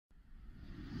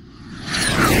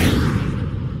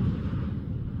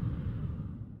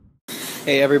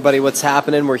Hey everybody, what's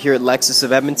happening? We're here at Lexus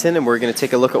of Edmonton and we're going to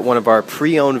take a look at one of our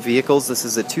pre-owned vehicles. This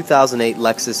is a 2008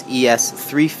 Lexus ES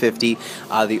 350,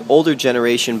 the older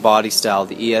generation body style.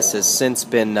 The ES has since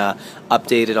been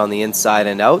updated on the inside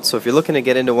and out, so if you're looking to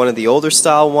get into one of the older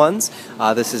style ones,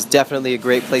 this is definitely a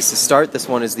great place to start. This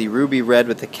one is the ruby red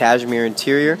with the cashmere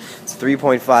interior. It's a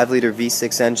 3.5 liter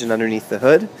V6 engine underneath the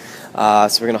hood.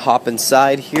 So we're going to hop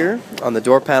inside here. On the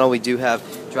door panel we do have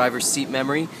driver's seat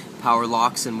memory, power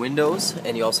locks and windows,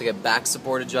 and you also get back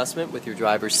support adjustment with your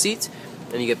driver's seat,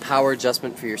 and you get power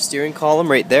adjustment for your steering column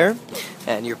right there,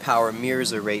 and your power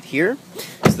mirrors are right here.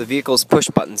 So the vehicle's push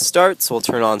button start, so we'll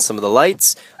turn on some of the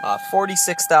lights.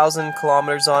 46,000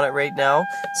 kilometers on it right now,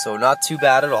 so not too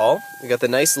bad at all. We got the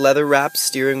nice leather wrapped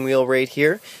steering wheel right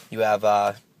here. You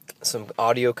have some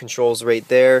audio controls right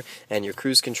there, and your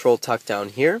cruise control tucked down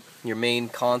here. Your main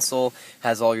console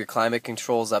has all your climate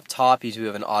controls up top. You do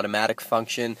have an automatic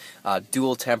function,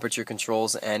 dual temperature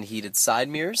controls, and heated side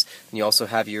mirrors. And you also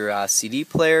have your CD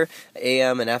player,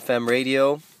 AM and FM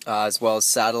radio, as well as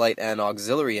satellite and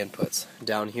auxiliary inputs.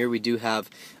 Down here we do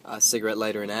have a cigarette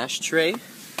lighter and ashtray.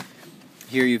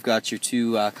 Here you've got your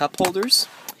two cup holders,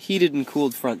 heated and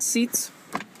cooled front seats,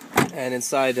 and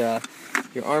inside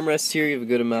your armrest here, you have a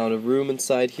good amount of room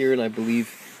inside here, and I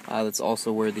believe that's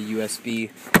also where the USB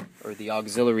or the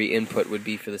auxiliary input would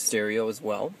be for the stereo as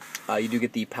well. You do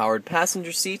get the powered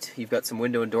passenger seat. You've got some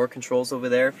window and door controls over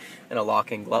there, and a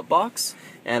lock-in glove box.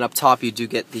 And up top you do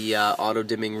get the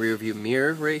auto-dimming rear view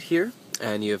mirror right here,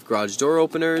 and you have garage door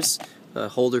openers, a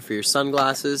holder for your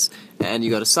sunglasses, and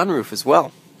you got a sunroof as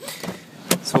well.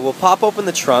 So we'll pop open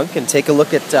the trunk and take a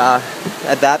look at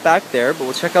that back there, but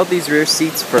we'll check out these rear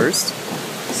seats first.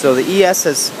 So the ES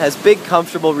has big,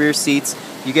 comfortable rear seats.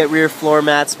 You get rear floor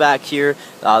mats back here.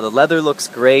 The leather looks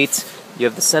great. You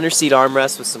have the center seat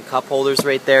armrest with some cup holders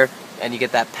right there, and you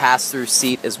get that pass-through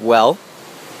seat as well.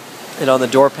 And on the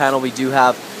door panel, we do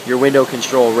have your window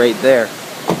control right there.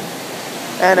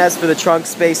 And as for the trunk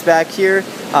space back here,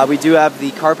 we do have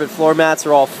the carpet floor mats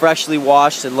are all freshly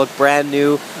washed and look brand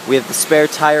new. We have the spare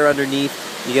tire underneath.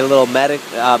 You get a little med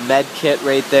kit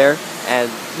right there, and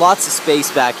lots of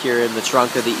space back here in the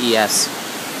trunk of the ES.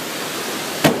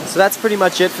 So that's pretty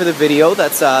much it for the video.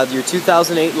 That's your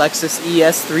 2008 Lexus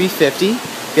ES 350.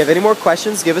 If you have any more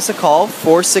questions, give us a call,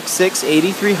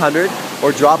 466-8300,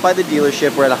 or drop by the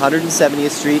dealership. We're at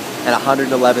 170th Street and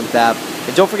 111th Ave.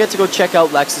 And don't forget to go check out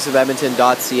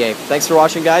lexusofedmonton.ca. Thanks for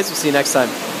watching, guys. We'll see you next time.